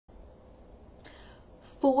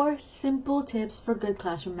4 simple tips for good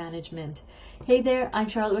classroom management. Hey there, I'm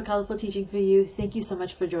Charlotte with Colorful Teaching for You. Thank you so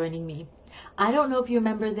much for joining me. I don't know if you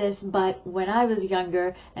remember this, but when I was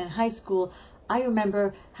younger and in high school, I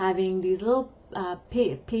remember having these little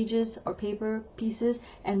pages or paper pieces,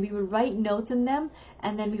 and we would write notes in them,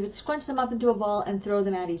 and then we would scrunch them up into a ball and throw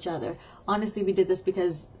them at each other. Honestly, we did this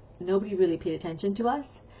because nobody really paid attention to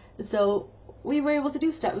us. So we were able to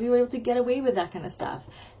do stuff. We were able to get away with that kind of stuff.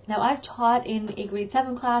 Now, I've taught in a grade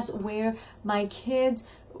 7 class where my kids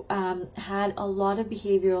had a lot of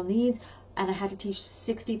behavioral needs, and I had to teach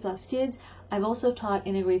 60 plus kids. I've also taught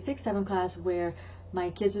in a grade 6-7 class where my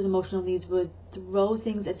kids with emotional needs would throw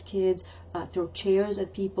things at kids, throw chairs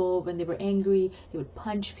at people when they were angry. They would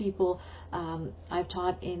punch people. I've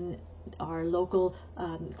taught in our local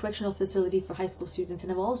correctional facility for high school students,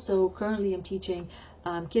 and I've also currently am teaching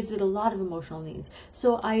kids with a lot of emotional needs.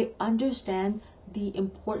 So I understand the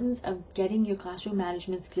importance of getting your classroom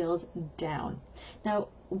management skills down. Now,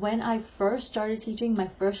 when I first started teaching my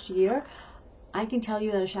first year, I can tell you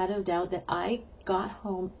without a shadow of doubt that I got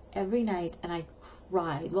home every night and I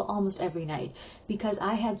cried, well, almost every night, because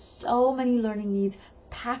I had so many learning needs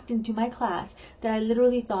packed into my class that I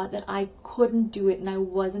literally thought that I couldn't do it and I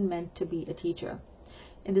wasn't meant to be a teacher.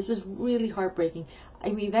 And this was really heartbreaking. I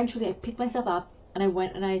mean, eventually I picked myself up and I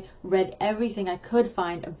went and I read everything I could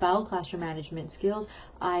find about classroom management skills.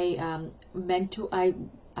 I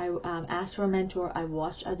asked for a mentor. I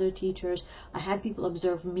watched other teachers. I had people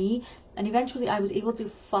observe me, and eventually I was able to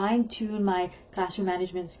fine-tune my classroom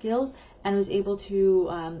management skills and was able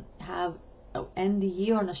to end the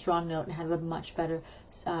year on a strong note and have a much better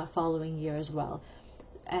following year as well.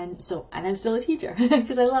 And I'm still a teacher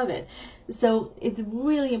because I love it. So it's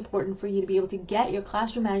really important for you to be able to get your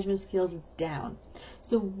classroom management skills down.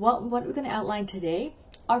 So what we're going to outline today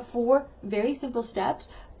are 4 very simple steps,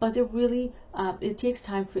 but they're really, it takes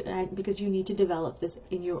time because you need to develop this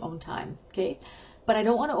in your own time, okay? But I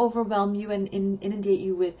don't want to overwhelm you and inundate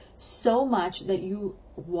you with so much that you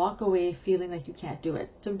walk away feeling like you can't do it.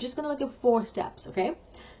 So I'm just going to look at 4 steps, okay?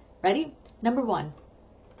 Ready? Number 1,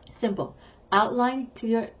 simple. Outline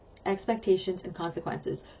clear expectations and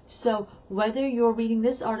consequences. So whether you're reading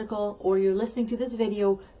this article or you're listening to this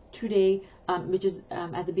video today, which is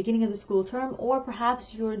at the beginning of the school term, or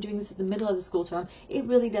perhaps you're doing this at the middle of the school term, it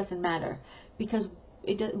really doesn't matter, because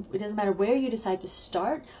it doesn't matter where you decide to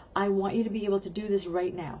start. I want you to be able to do this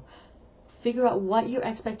right now. Figure out what your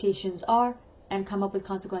expectations are and come up with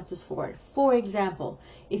consequences for it. For example,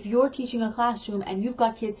 if you're teaching a classroom and you've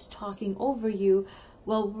got kids talking over you,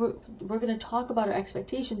 well, we're going to talk about our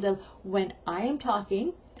expectations of when I am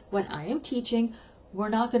talking, when I am teaching, we're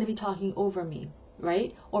not going to be talking over me,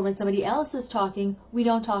 right? Or when somebody else is talking, we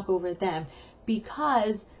don't talk over them,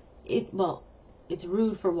 because it's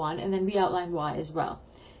rude for one, and then we outline why as well.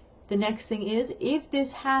 The next thing is, if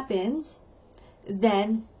this happens,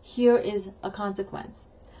 then here is a consequence.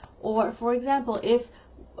 Or for example, if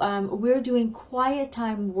we're doing quiet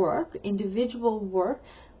time work, individual work,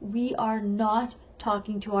 we are not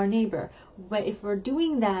talking to our neighbor. But if we're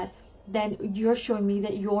doing that, then you're showing me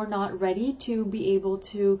that you're not ready to be able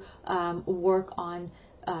to work on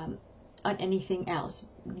anything else.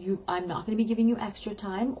 I'm not going to be giving you extra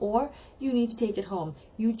time, or you need to take it home.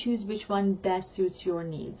 You choose which one best suits your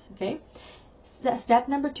needs, okay? Step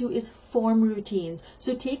number 2 is form routines.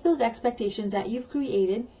 So take those expectations that you've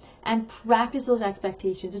created and practice those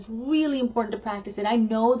expectations. It's really important to practice it. I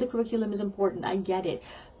know the curriculum is important. I get it.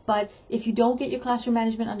 But if you don't get your classroom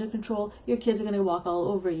management under control, your kids are going to walk all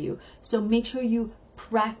over you. So make sure you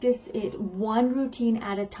practice it one routine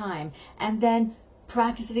at a time, and then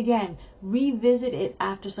practice it again. Revisit it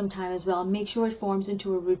after some time as well. Make sure it forms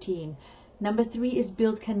into a routine. Number 3 is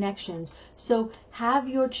build connections. So have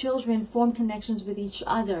your children form connections with each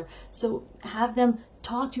other. So have them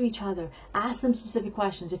talk to each other. Ask them specific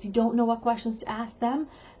questions. If you don't know what questions to ask them,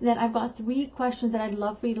 then I've got 3 questions that I'd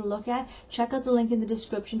love for you to look at. Check out the link in the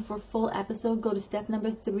description for a full episode. Go to step number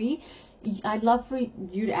 3. I'd love for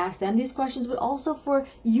you to ask them these questions, but also for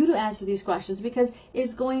you to answer these questions, because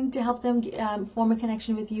it's going to help them form a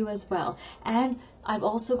connection with you as well. And I've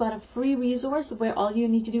also got a free resource where all you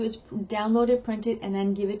need to do is download it, print it, and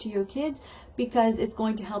then give it to your kids, because it's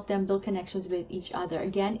going to help them build connections with each other.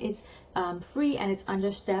 Again, it's free, and it's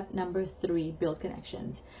under step number 3, build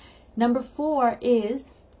connections. Number 4 is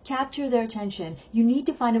capture their attention. You need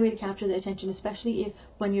to find a way to capture their attention, especially if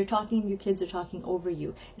when you're talking, your kids are talking over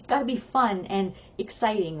you. It's got to be fun and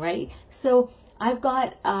exciting, right? So I've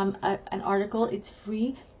got an article. It's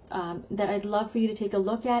free that I'd love for you to take a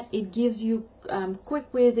look at. It gives you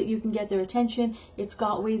quick ways that you can get their attention. It's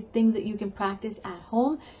got things that you can practice at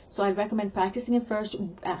home. So I'd recommend practicing it first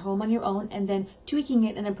at home on your own, and then tweaking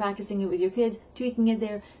it, and then practicing it with your kids, tweaking it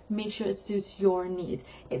there, make sure it suits your needs.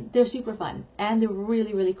 They're super fun, and they're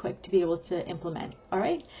really, really quick to be able to implement. All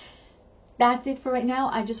right. That's it for right now.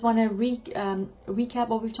 I just want to recap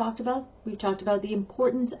what we've talked about. We've talked about the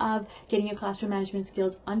importance of getting your classroom management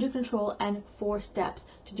skills under control and 4 steps.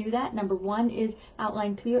 To do that, number 1 is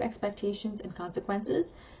outline clear expectations and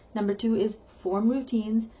consequences. Number 2 is form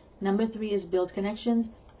routines. Number 3 is build connections.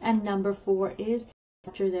 And number 4 is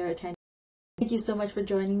capture their attention. Thank you so much for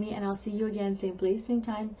joining me, and I'll see you again, same place, same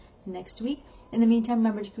time next week. In the meantime,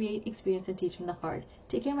 remember to create, experience, and teach from the heart.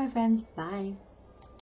 Take care, my friends. Bye.